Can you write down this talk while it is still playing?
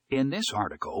In this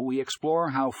article, we explore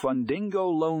how Fundingo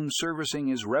loan servicing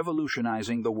is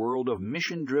revolutionizing the world of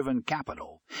mission-driven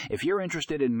capital. If you're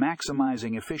interested in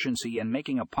maximizing efficiency and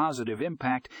making a positive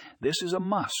impact, this is a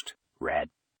must-read.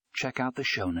 Check out the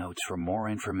show notes for more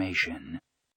information.